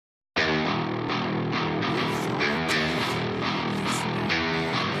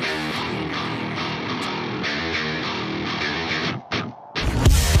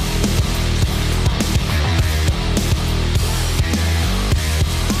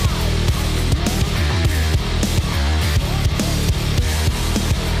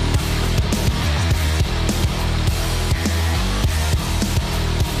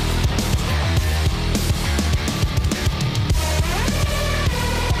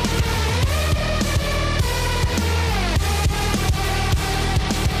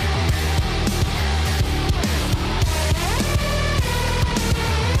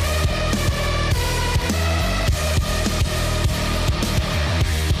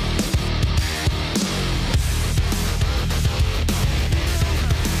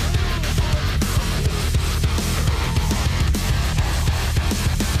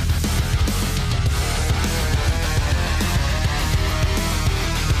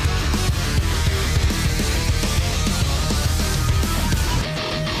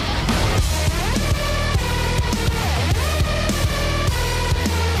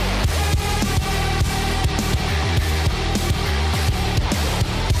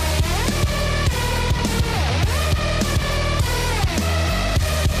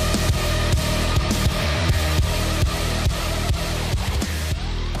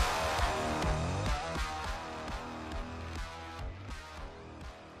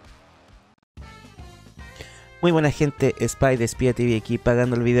Muy buena gente, Spy de Espía TV aquí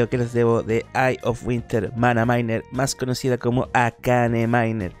pagando el video que les debo de Eye of Winter Mana Miner, más conocida como Akane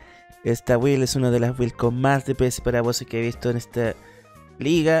Miner. Esta build es una de las builds con más DPS para bosses que he visto en esta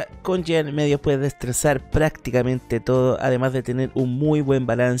liga. Con guía en medio puedes destrozar prácticamente todo, además de tener un muy buen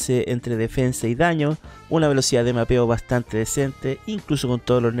balance entre defensa y daño, una velocidad de mapeo bastante decente, incluso con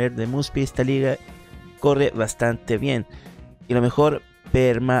todos los nerds de Muspi esta liga corre bastante bien. Y lo mejor,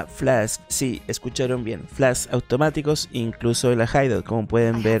 perma flash, sí, escucharon bien, flash automáticos, incluso en la hideout, como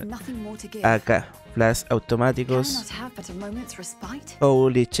pueden ver acá, flash automáticos.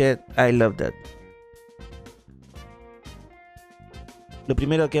 Holy shit, I love that. Lo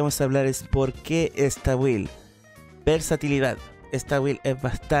primero que vamos a hablar es por qué esta build. Versatilidad. Esta build es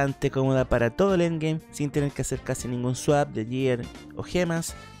bastante cómoda para todo el endgame sin tener que hacer casi ningún swap de gear o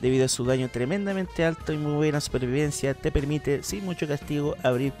gemas, debido a su daño tremendamente alto y muy buena supervivencia. Te permite sin mucho castigo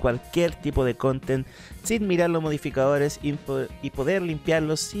abrir cualquier tipo de content sin mirar los modificadores y poder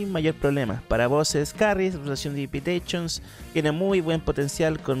limpiarlos sin mayor problema. Para bosses, carries, rotación de invitations, tiene muy buen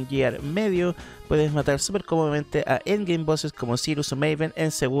potencial con gear medio. Puedes matar súper cómodamente a endgame bosses como Sirius o Maven en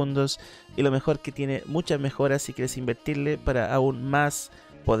segundos. Y lo mejor, que tiene muchas mejoras si quieres invertirle para aún más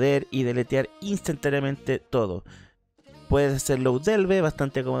poder y deletear instantáneamente todo. Puedes hacer low delve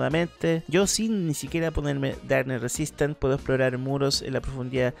bastante cómodamente. Yo sin ni siquiera ponerme Darkness Resistant puedo explorar muros en la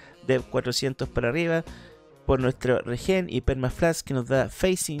profundidad de 400 para arriba por nuestro regen y permaflash que nos da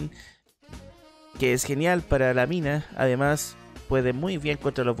facing, que es genial para la mina. Además puede muy bien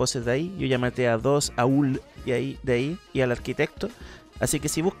contra los bosses de ahí. Yo ya maté a 2 a Ul de ahí y al arquitecto. Así que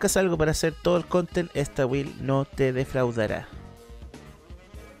si buscas algo para hacer todo el content, esta build no te defraudará.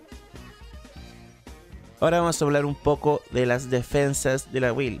 Ahora vamos a hablar un poco de las defensas de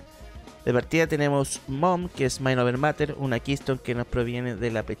la build. De partida tenemos Mom, que es Mind Over Matter, una keystone que nos proviene de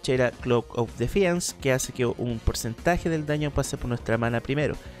la pechera Cloak of Defiance, que hace que un porcentaje del daño pase por nuestra mana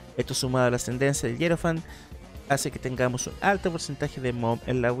primero. Esto, sumado a la ascendencia del Hierophant, hace que tengamos un alto porcentaje de Mom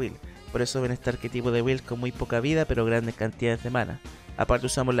en la build. Por eso ven este arquetipo de build con muy poca vida pero grandes cantidades de mana. Aparte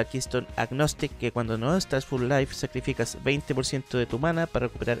usamos la keystone Agnostic, que cuando no estás full life sacrificas 20% de tu mana para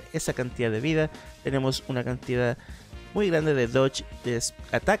recuperar esa cantidad de vida. Tenemos una cantidad muy grande de dodge, de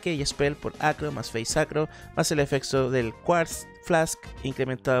ataque y spell por acro, más face acro, más el efecto del Quartz Flask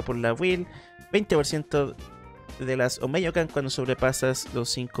incrementado por la build, 20% de las Omeyokan cuando sobrepasas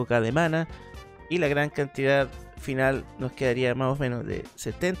los 5k de mana, y la gran cantidad final nos quedaría más o menos de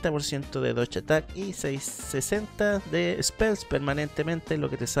 70% de dodge attack y 60 de spells permanentemente, lo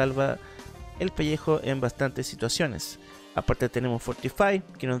que te salva el pellejo en bastantes situaciones. Aparte tenemos Fortify,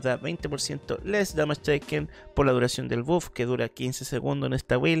 que nos da 20% less damage taken por la duración del buff, que dura 15 segundos en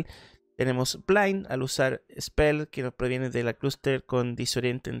esta build. Tenemos Blind al usar spell, que nos proviene de la cluster con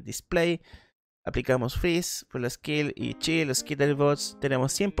Disorienting Display. Aplicamos Freeze por la skill y Chill, los Skitter Bots.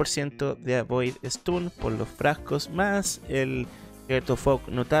 Tenemos 100% de Avoid Stun por los frascos, más el Heart of Fog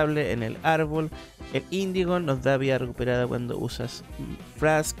notable en el árbol. El Indigo nos da vida recuperada cuando usas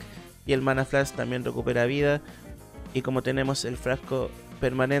Flask, y el Mana Flask también recupera vida. Y como tenemos el frasco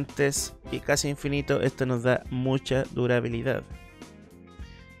permanentes y casi infinito, esto nos da mucha durabilidad.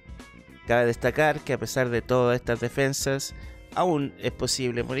 Cabe destacar que a pesar de todas estas defensas, aún es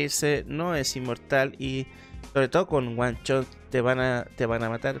posible morirse, no es inmortal y sobre todo con one shot te van a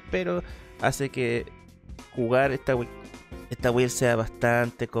matar, pero hace que jugar esta build sea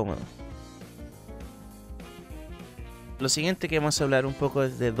bastante cómodo. Lo siguiente que vamos a hablar un poco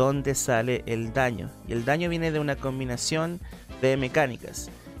es de dónde sale el daño, y el daño viene de una combinación de mecánicas.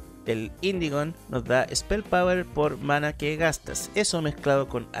 El Indigon nos da Spell Power por mana que gastas, eso mezclado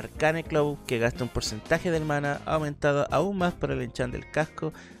con Arcane Claw, que gasta un porcentaje del mana aumentado aún más por el enchant del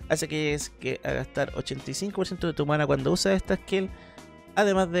casco, hace que llegues a gastar 85% de tu mana cuando usas esta skill.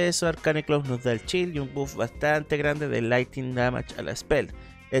 Además de eso, Arcane Claw nos da el chill y un buff bastante grande de lightning damage a la spell.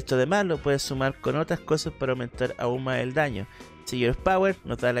 Esto además lo puedes sumar con otras cosas para aumentar aún más el daño. Sigil of Power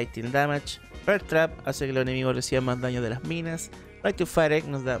nos da lightning damage, Earth Trap hace que los enemigos reciban más daño de las minas, Right to Fire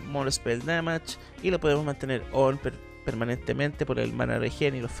nos da more spell damage y lo podemos mantener on permanentemente por el mana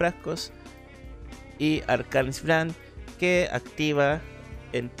regen y los frascos. Y Arcane's Brand, que activa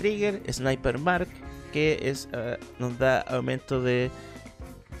en trigger Sniper Mark, que nos da aumento de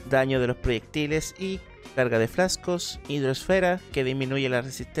daño de los proyectiles y carga de frascos. Hidrosfera, que disminuye la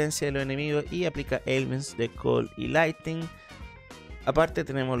resistencia de los enemigos y aplica ailments de Cold y Lightning. Aparte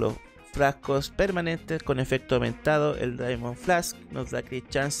tenemos los frascos permanentes con efecto aumentado. El Diamond Flask nos da crit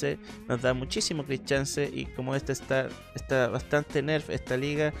chance, nos da muchísimo crit chance, y como esta está bastante nerf esta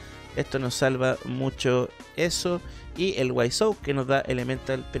liga, esto nos salva mucho eso. Y el White Soak, que nos da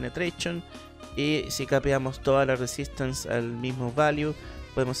Elemental Penetration, y si capeamos toda la resistance al mismo value,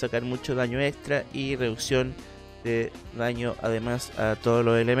 podemos sacar mucho daño extra y reducción de daño además a todos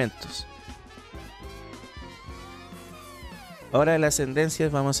los elementos. Ahora en las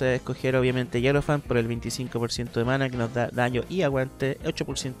ascendencias vamos a escoger obviamente Yellowfan por el 25% de mana, que nos da daño y aguante,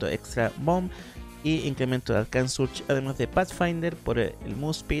 8% extra bomb y incremento de Arcane Surge, además de Pathfinder por el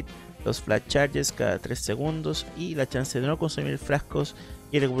move speed, los flash charges cada 3 segundos y la chance de no consumir frascos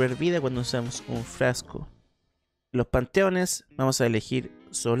y recuperar vida cuando usamos un frasco. Los panteones vamos a elegir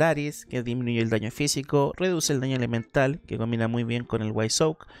Solaris, que disminuye el daño físico, reduce el daño elemental, que combina muy bien con el White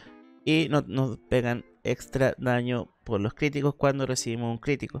Soak, y nos pegan extra daño por los críticos cuando recibimos un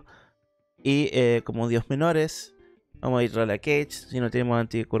crítico. Y como dios menores vamos a ir a la Cage, si no tenemos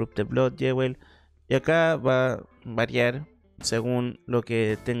Anti-Corrupted Blood, Jewel, y acá va a variar según lo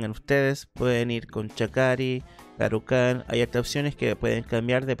que tengan ustedes. Pueden ir con Chakari, Garukan, hay otras opciones que pueden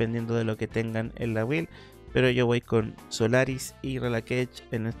cambiar dependiendo de lo que tengan en la build, pero yo voy con Solaris y Relacage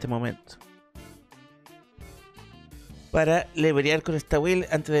en este momento. Para levelear con esta build,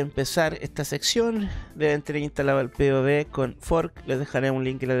 antes de empezar esta sección, deben tener instalado el POV con Fork. Les dejaré un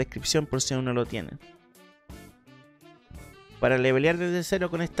link en la descripción por si aún no lo tienen. Para levelear desde cero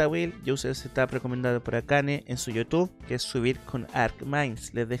con esta build, yo usé el setup recomendado por Akane en su YouTube, que es subir con Arc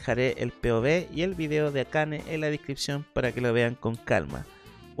Mines. Les dejaré el POV y el video de Akane en la descripción para que lo vean con calma.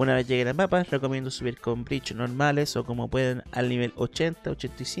 Una vez lleguen al mapa, recomiendo subir con bridge normales o como pueden al nivel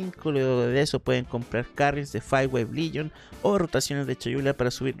 80-85. Luego de eso pueden comprar carries de 5-Wave Legion o rotaciones de Chayula para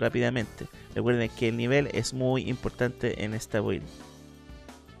subir rápidamente. Recuerden que el nivel es muy importante en esta build.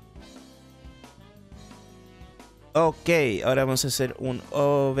 Ok, ahora vamos a hacer un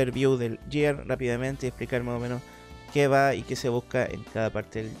overview del gear rápidamente y explicar más o menos qué va y qué se busca en cada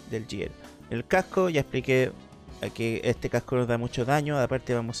parte del gear. El casco, ya expliqué que este casco nos da mucho daño,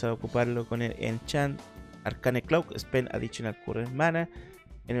 aparte vamos a ocuparlo con el enchant Arcane Cloak, spend additional current mana.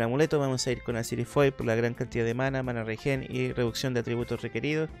 En el amuleto vamos a ir con Aziri Foil por la gran cantidad de mana, mana regen y reducción de atributos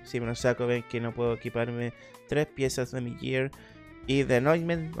requeridos. Si me lo saco ven que no puedo equiparme 3 piezas de mi gear. Y de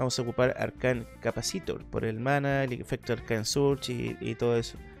Anointment vamos a ocupar Arcane Capacitor por el mana, el efecto Arcane Surge y todo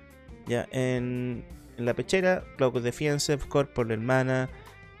eso. Ya en la pechera, Cloak of Defensive Core por el mana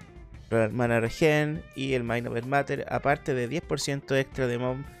regen y el Mind Over Matter, aparte de 10% extra de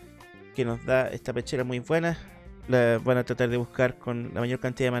mob que nos da esta pechera muy buena. La van a tratar de buscar con la mayor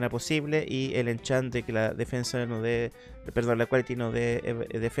cantidad de mana posible, y el enchant de que la defensa no dé, perdón, la quality no dé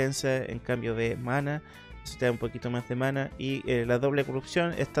defensa en cambio de mana. Eso te da un poquito más de mana. Y la doble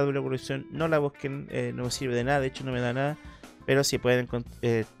corrupción, esta doble corrupción no la busquen, no sirve de nada, de hecho no me da nada, pero si pueden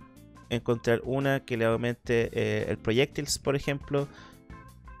encontrar una que le aumente el projectiles, por ejemplo,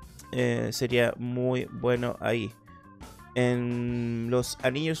 sería muy bueno ahí. En los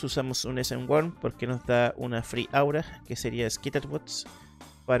anillos usamos un SM1 porque nos da una free aura, que sería Skitterbots,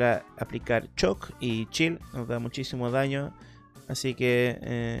 para aplicar shock y chill, nos da muchísimo daño, así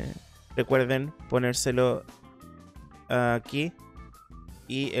que recuerden ponérselo aquí.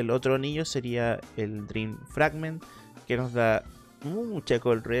 Y el otro anillo sería el Dream Fragment, que nos da mucha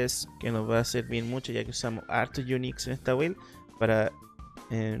cold res, que nos va a servir mucho ya que usamos hartos Unix en esta build para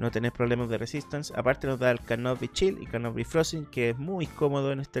no tener problemas de resistance. Aparte nos da el Cannot Be Chill y Cannot Be Frozen, que es muy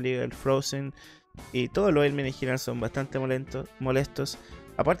cómodo en esta liga. El Frozen y todos los ailments en general son bastante molestos.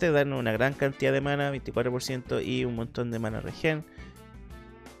 Aparte de darnos una gran cantidad de mana, 24% y un montón de mana regen.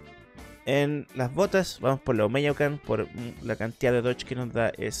 En las botas vamos por la Omeyokan, por la cantidad de dodge que nos da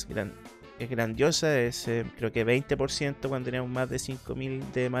es grandiosa, es creo que 20% cuando tenemos más de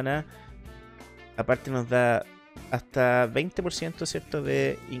 5000 de mana. Aparte nos da hasta 20%, ¿cierto?,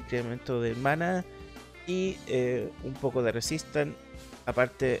 de incremento de mana y un poco de resistance.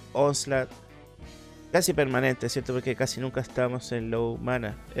 Aparte Onslaught casi permanente, ¿cierto?, porque casi nunca estamos en low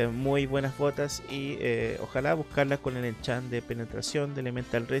mana. Muy buenas botas y ojalá buscarlas con el enchant de penetración de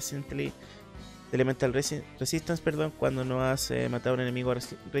Elemental Resistance, perdón, cuando no has matado a un enemigo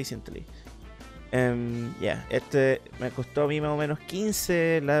recently. Este me costó a mí más o menos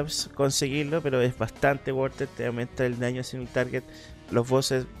 15 laps conseguirlo, pero es bastante worth it. Te aumenta el daño sin un target. Los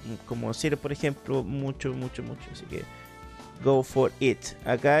bosses como Sir, por ejemplo, mucho, así que go for it.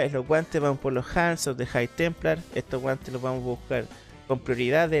 Acá es los guantes, vamos por los Hands of the High Templar. Estos guantes los vamos a buscar con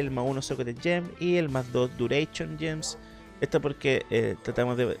prioridad el más 1 Socket Gem y el más 2 Duration Gems. Esto porque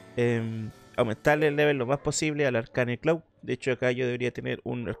tratamos de aumentarle el level lo más posible al Arcane Cloak De hecho acá yo debería tener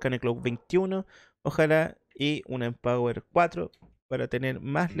un Arcane Cloak 21, ojalá, y un Empower 4 para tener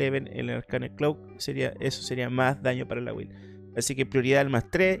más level en el Arcane Cloak. Eso sería más daño para la build. Así que prioridad al más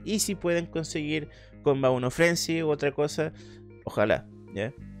 3, y si pueden conseguir con más 1 Frenzy u otra cosa, ojalá,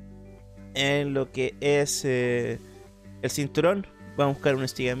 ¿ya? En lo que es el cinturón, vamos a buscar un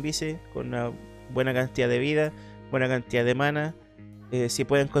Stick and Vice con una buena cantidad de vida, buena cantidad de mana. Si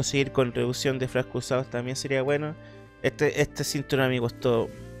pueden conseguir con reducción de frascos usados también sería bueno. Este cinturón a mí costó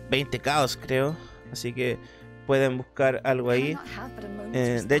 20 caos, creo, así que pueden buscar algo ahí.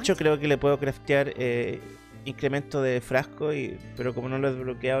 De hecho creo que le puedo craftear incremento de frasco, pero como no lo he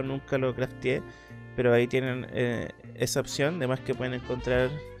desbloqueado nunca lo crafteé. Pero ahí tienen esa opción, además que pueden encontrar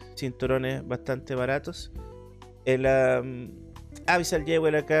cinturones bastante baratos. El Abyssal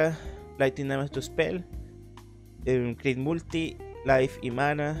Jewel acá, Lightning Damage to Spell, Crit Multi, Life y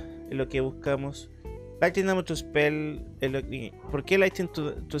Mana es lo que buscamos. Lightning Damage to Spell, ¿por qué Lightning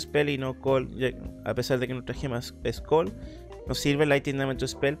to Spell y no Call? A pesar de que nuestra gema es Call, nos sirve Lightning Damage to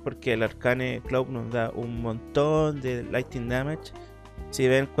Spell porque el Arcane Cloak nos da un montón de Lightning Damage. Si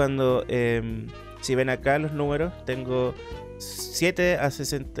ven si ven acá los números, tengo 7 a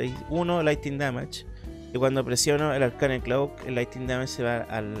 61 Lightning Damage. Y cuando presiono el Arcane Cloak, el Lightning Damage se va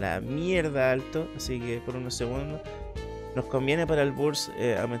a la mierda alto. Así que por unos segundos nos conviene para el burst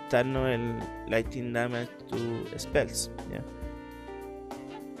aumentarnos el Lightning Damage to Spells, ¿ya?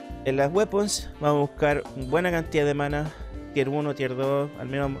 En las weapons vamos a buscar buena cantidad de mana. Tier 1, tier 2, al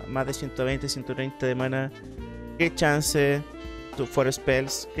menos más de 120, 130 de mana. Crit chance, for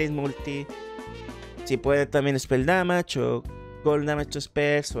spells, crit multi. Si pueden también spell damage o gold damage to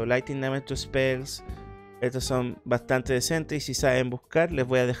spells o lightning damage to spells. Estos son bastante decentes, y si saben buscar les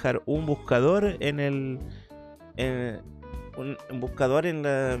voy a dejar un buscador en buscador en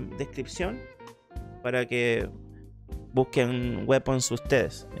la descripción para que busquen weapons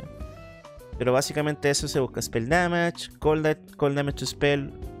ustedes, ¿ya? Pero básicamente eso se busca: spell damage, cold damage to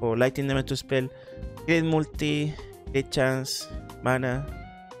spell o lightning damage to spell, crit multi, crit chance, mana.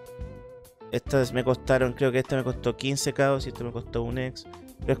 Estas me costaron, creo que esta me costó 15 caos y esto me costó un ex.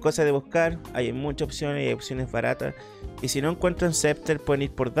 Pero es cosa de buscar, hay muchas opciones y hay opciones baratas. Y si no encuentran scepter pueden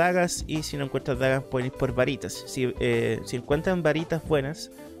ir por dagas, y si no encuentran dagas pueden ir por varitas. Si encuentran varitas buenas,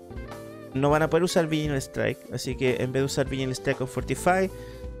 no van a poder usar Vigilant Strike, así que en vez de usar Vigilant Strike con Fortify,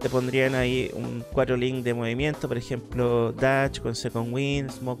 te pondrían ahí un 4 link de movimiento, por ejemplo Dash con Second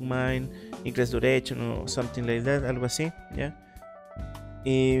Wind, Smoke Mine, Increase Duration o something like that, algo así, ¿ya?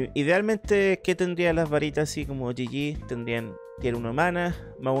 Y idealmente, ¿qué tendrían las varitas así como GG? Tendrían tier 1 mana,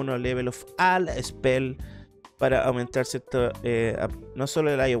 más 1 level of all spell para aumentar cierto, no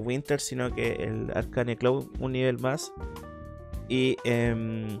solo el Eye of Winter, sino que el Arcane Cloak un nivel más. Y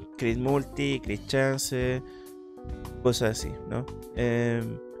Crit Multi, Crit Chance, cosas así, ¿no?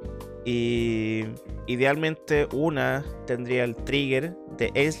 Y idealmente una tendría el trigger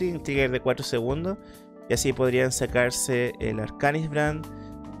de Aisling, un trigger de 4 segundos. Y así podrían sacarse el Arcanis Brand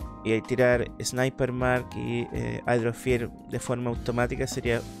y tirar Sniper Mark y Hydrofear de forma automática.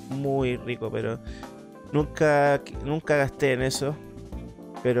 Sería muy rico, pero nunca gasté en eso.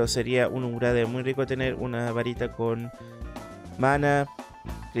 Pero sería un umbral muy rico tener una varita con mana,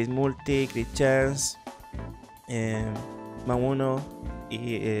 Crit Multi, Crit Chance, más 1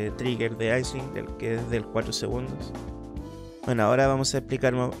 y trigger de Icing, que es del 4 segundos. Bueno, ahora vamos a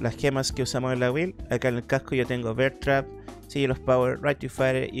explicar las gemas que usamos en la build. Acá en el casco yo tengo Bear Trap, Sigil of Power, Right to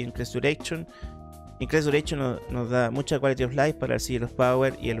Fire y Increase Duration. Increase Duration nos da mucha Quality of Life para el Sigil of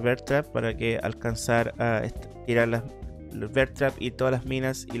Power y el Bear Trap para que alcanzar a tirar los Bear Trap y todas las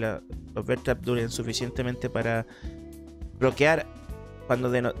minas y los Bear Trap duren suficientemente para bloquear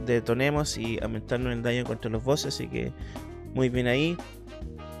cuando detonemos y aumentarnos el daño contra los bosses, así que muy bien ahí.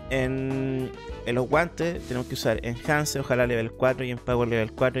 En los guantes tenemos que usar Enhance, ojalá level 4 y Empower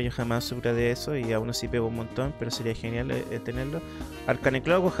level 4. Yo jamás supera de eso y aún así pego un montón, pero sería genial tenerlo. Arcane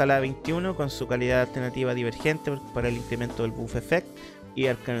Cloak, ojalá 21 con su calidad alternativa divergente para el incremento del buff effect. Y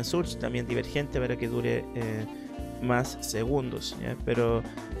Arcane Surge también divergente para que dure más segundos, ¿ya? Pero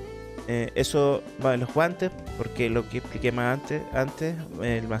eso va en los guantes, porque lo que expliqué más antes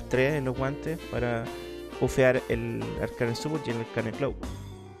el más 3 en los guantes para buffear el Arcane Surge y el Arcane Cloak.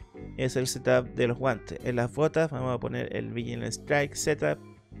 Es el setup de los guantes. En las botas vamos a poner el Vigilant Strike setup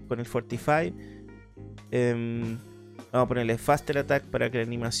con el Fortify. Vamos a ponerle Faster Attack para que la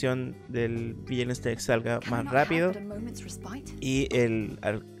animación del Vigilant Strike salga más rápido. Y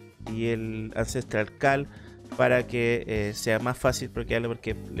el Ancestral Call para que sea más fácil bloquearlo,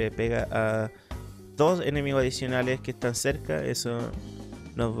 porque le pega a 2 enemigos adicionales que están cerca. Eso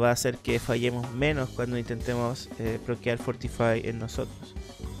nos va a hacer que fallemos menos cuando intentemos bloquear Fortify en nosotros.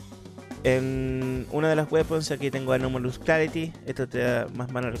 En una de las weapons aquí tengo Anomalous Clarity, esto te da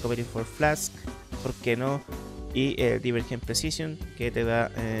más mana recovery for flask, ¿por qué no? Y Divergent Precision, que te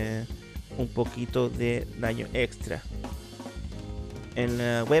da un poquito de daño extra. En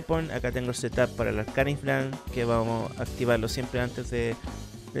la weapon acá tengo el setup para el Akane Plan, que vamos a activarlo siempre antes de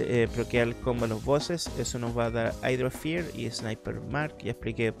bloquear el combo a los bosses. Eso nos va a dar Hydro Fear y Sniper Mark, ya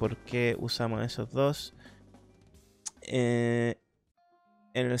expliqué por qué usamos esos dos. En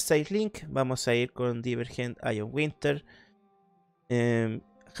el side link vamos a ir con Divergent Ion Winter,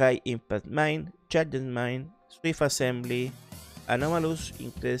 High Impact Mine, Charged Mine, Swift Assembly, Anomalous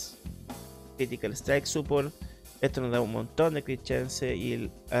Increase Critical Strike Support. Esto nos da un montón de crit chance y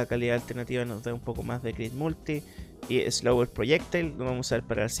la calidad alternativa nos da un poco más de crit multi. Y Slower Projectile lo vamos a usar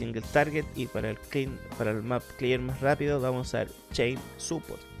para el single target, y para el map clear más rápido vamos a usar Chain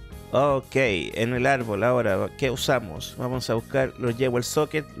Support. Ok, en el árbol ahora, ¿qué usamos? Vamos a buscar los Jewel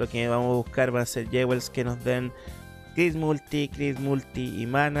Socket. Lo que vamos a buscar van a ser Jewels que nos den crit multi y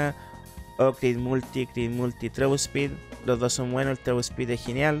mana, o crit multi, throw speed. Los dos son buenos, el throw speed es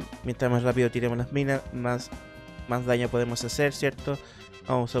genial. Mientras más rápido tiremos las minas, más daño podemos hacer, ¿cierto?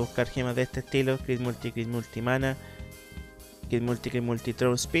 Vamos a buscar gemas de este estilo, crit multi, mana, crit multi,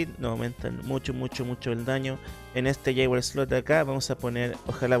 throw speed, nos aumentan mucho el daño. En este Jewel slot de acá vamos a poner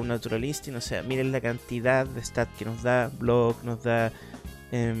ojalá un Natural Instinct, o sea, miren la cantidad de stat que nos da, block, nos da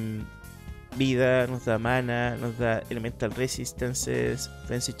vida, nos da mana, nos da elemental resistances,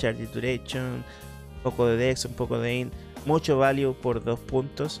 frenzy charge duration, un poco de dex, un poco de int, mucho value por 2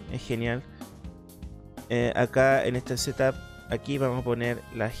 puntos, es genial. Acá en este setup, aquí vamos a poner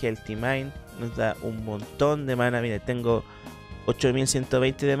la Healthy Mind, nos da un montón de mana. Mire, tengo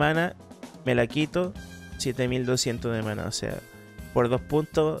 8120 de mana, me la quito, 7200 de mana, o sea, por 2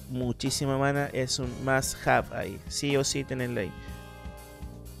 puntos, muchísima mana, es un must have ahí, sí o sí tenerla ahí.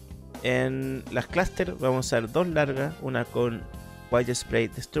 En las clusters vamos a usar 2 largas, una con White Spray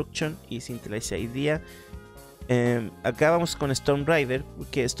Destruction y Scintillate Idea. Acá vamos con Storm Rider,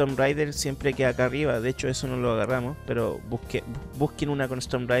 porque Storm Rider siempre queda acá arriba, de hecho eso no lo agarramos, pero busquen una con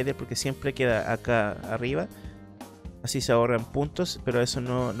Storm Rider porque siempre queda acá arriba, así se ahorran puntos, pero eso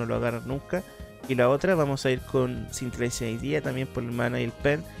no lo agarran nunca. Y la otra vamos a ir con Scintillate Idea también por el mana y el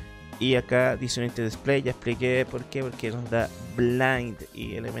pen. Y acá Dissonante Display, ya expliqué por qué, porque nos da Blind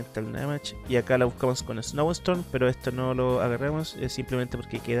y Elemental Damage. Y acá la buscamos con Snowstorm, pero esto no lo agarramos, simplemente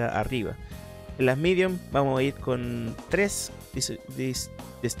porque queda arriba. En las medium vamos a ir con 3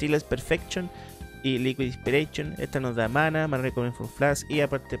 Distiller's Perfection y Liquid Inspiration. Esta nos da mana recovery from flash y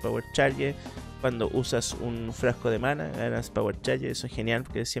aparte Power Charge. Cuando usas un frasco de mana ganas Power Charge, eso es genial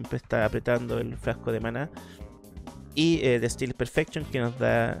porque siempre está apretando el frasco de mana. Y Distiller's Perfection, que nos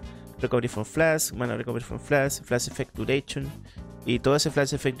da Recovery from Flash, mana Recovery from Flash, Flash Effect Duration. Y todo ese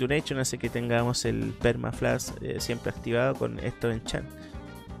Flash Effect Duration hace que tengamos el Perma Flash siempre activado con esto en chat.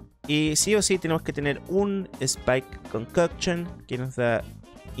 Y sí o sí tenemos que tener un Spike Concoction que nos da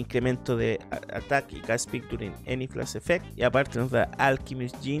incremento de attack y cast speed during any flash effect. Y aparte nos da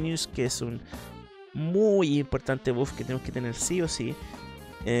Alchemist Genius, que es un muy importante buff que tenemos que tener sí o sí,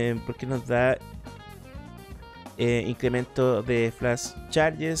 porque nos da incremento de flash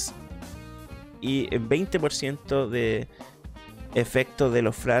charges y 20% de efecto de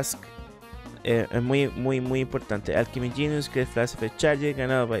los flash. Es muy importante. Alchemy Genius, que es Flash Effect Charge,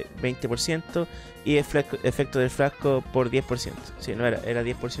 ganado by 20%. Y efecto del frasco por 10%. Si no era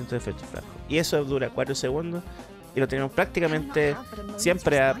 10% de efecto del frasco. Y eso dura 4 segundos. Y lo tenemos prácticamente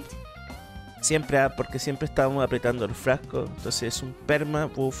siempre up, porque siempre estábamos apretando el frasco. Entonces es un perma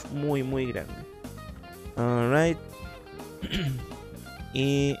buff muy grande. Alright.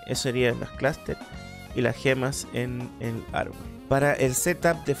 Y eso serían las clusters y las gemas en el árbol. Para el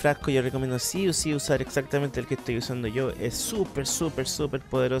setup de frasco yo recomiendo sí o sí usar exactamente el que estoy usando yo. Es súper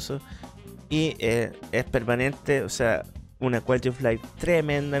poderoso y es permanente, o sea, una quality of life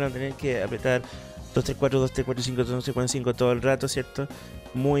tremenda, no tener que apretar 2, 3, 4, 2, 3, 4, 5, 2, 3, 4, 5 todo el rato, ¿cierto?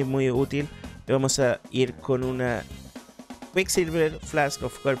 Muy útil. Y vamos a ir con una Quicksilver Flask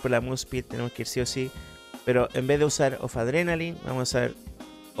of Core por la Move Speed, tenemos que ir sí o sí. Pero en vez de usar Off Adrenaline, vamos a usar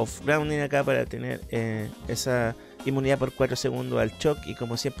Off Grounding acá para tener esa inmunidad por 4 segundos al shock. Y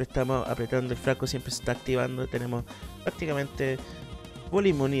como siempre estamos apretando el frasco, siempre se está activando, tenemos prácticamente full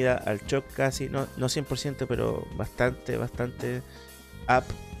inmunidad al shock, casi, no 100%, pero bastante up.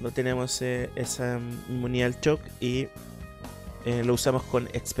 No tenemos esa inmunidad al shock. Y lo usamos con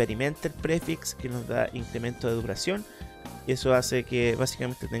Experimental Prefix, que nos da incremento de duración. Y eso hace que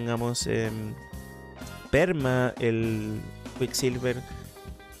básicamente tengamos perma el Quicksilver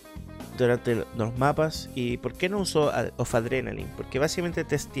durante los mapas. ¿Y por qué no uso of adrenaline? Porque básicamente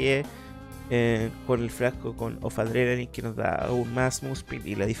testeé con el frasco con of adrenaline, que nos da aún más move speed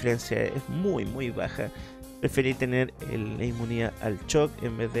y la diferencia es muy baja. Preferí tener la inmunidad al shock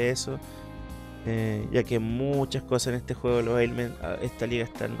en vez de eso, ya que muchas cosas en este juego, los ailments, esta liga,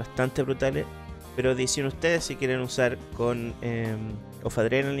 están bastante brutales. Pero dicen ustedes, si quieren usar con of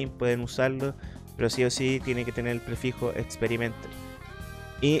adrenaline pueden usarlo, pero sí o sí tiene que tener el prefijo experimental.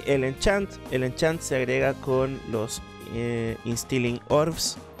 Y el enchant se agrega con los instilling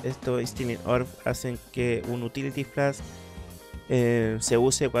orbs. Estos instilling orbs hacen que un utility flask se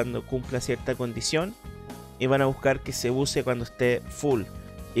use cuando cumpla cierta condición, y van a buscar que se use cuando esté full.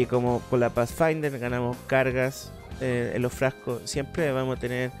 Y como con la Pathfinder ganamos cargas en los frascos, siempre vamos a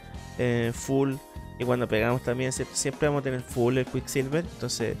tener full, y cuando pegamos también siempre vamos a tener full el Quicksilver,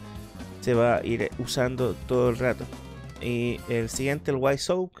 entonces se va a ir usando todo el rato. Y el siguiente, el Wise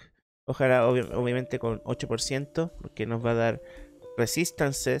Soak, ojalá obviamente con 8%, porque nos va a dar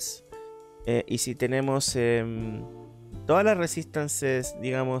resistances, y si tenemos todas las resistances,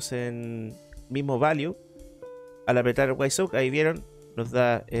 digamos, en mismo value, al apretar el Wise Soak, ahí vieron, nos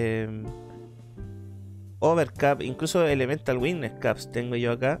da Overcap, incluso Elemental Weakness Caps tengo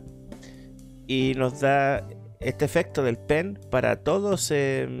yo acá, y nos da este efecto del pen para todos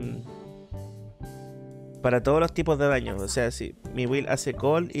los tipos de daño. O sea, si mi build hace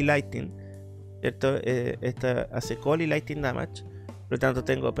call y lightning, ¿cierto? Esta hace call y lightning damage, por lo tanto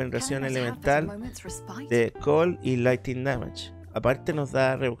tengo penetración elemental de call y lightning damage. Aparte nos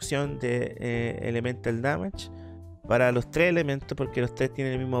da reducción de elemental damage para los tres elementos, porque los tres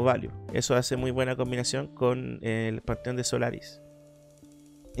tienen el mismo value. Eso hace muy buena combinación con el panteón de Solaris.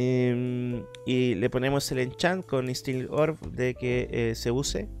 Y le ponemos el enchant con Instilling Orb de que se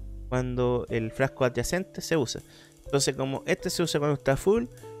use cuando el frasco adyacente se usa. Entonces, como este se usa cuando está full,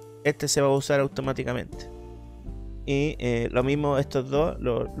 este se va a usar automáticamente. Y lo mismo estos dos,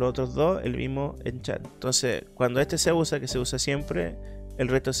 los otros dos, el mismo enchant. Entonces, cuando este se usa, que se usa siempre, el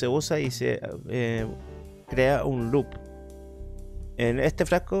resto se usa y se crea un loop. En este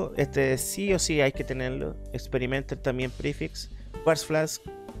frasco, este sí o sí hay que tenerlo. Experimental también prefix, Quartz Flask.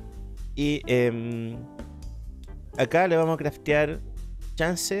 Y acá le vamos a craftear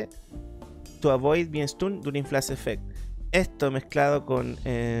chance to avoid being stunned during flash effect. Esto mezclado con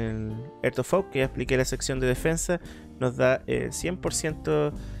el Earth of Folk, que ya expliqué en la sección de defensa, nos da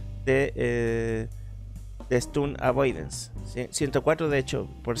 100% de stun avoidance, ¿sí? 104 de hecho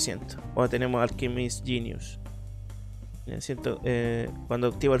por ciento. O tenemos Alchemist Genius. Cuando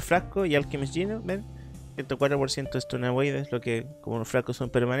activo el frasco y Alchemist Genius, ven, 104% de stun avoidance, lo que como los frascos son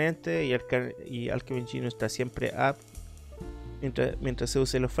permanentes y Alchemist Genius está siempre up mientras se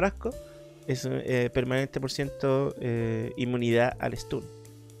use los frascos, es permanente por ciento inmunidad al stun.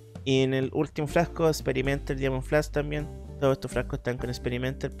 Y en el último frasco, Experimental Diamond Flash también. Todos estos frascos están con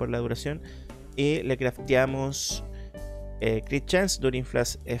Experimental por la duración. Y le crafteamos Crit Chance during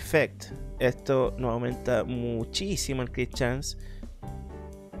Flash Effect. Esto nos aumenta muchísimo el Crit Chance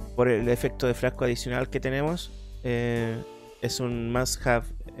por el efecto de frasco adicional que tenemos. Es un must have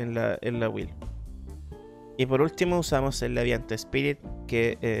en la build. Y por último usamos el Labiante Spirit,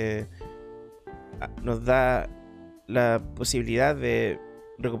 que nos da la posibilidad de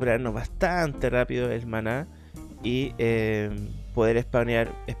recuperarnos bastante rápido el maná y poder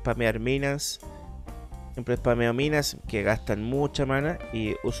spamear minas. Siempre spameo minas que gastan mucha mana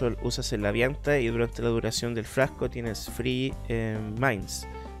y usas el Labiante, y durante la duración del frasco tienes free mines.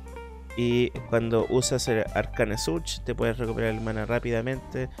 Y cuando usas el Arcane Surge te puedes recuperar el mana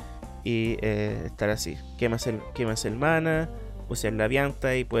rápidamente y estar así. Quemas el mana, usas el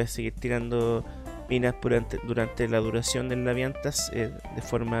Labianta y puedes seguir tirando minas durante la duración del Labiantas de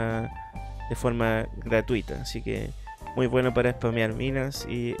forma gratuita. Así que muy bueno para spamear minas.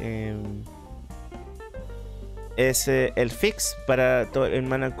 Y es el fix para todo el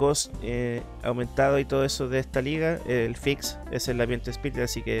mana cost aumentado y todo eso de esta liga. El fix es el Labiante Spirit,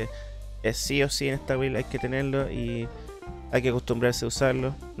 así que es sí o sí en esta build hay que tenerlo y hay que acostumbrarse a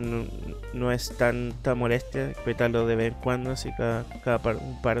usarlo. No es tanta molestia apretarlo de vez en cuando, así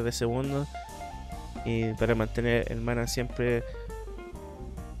un par de segundos, y para mantener el mana siempre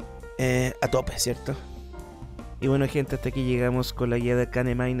a tope, ¿cierto? Y bueno, gente, hasta aquí llegamos con la guía de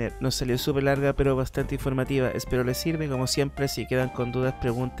Akane Miner. Nos salió súper larga pero bastante informativa. Espero les sirve. Como siempre, si quedan con dudas,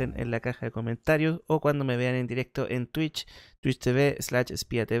 pregunten en la caja de comentarios o cuando me vean en directo en Twitch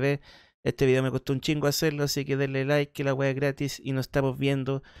TV/Espía TV. Este video me costó un chingo hacerlo, así que denle like, que la wea es gratis y nos estamos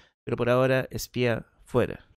viendo. Pero por ahora, Espía fuera.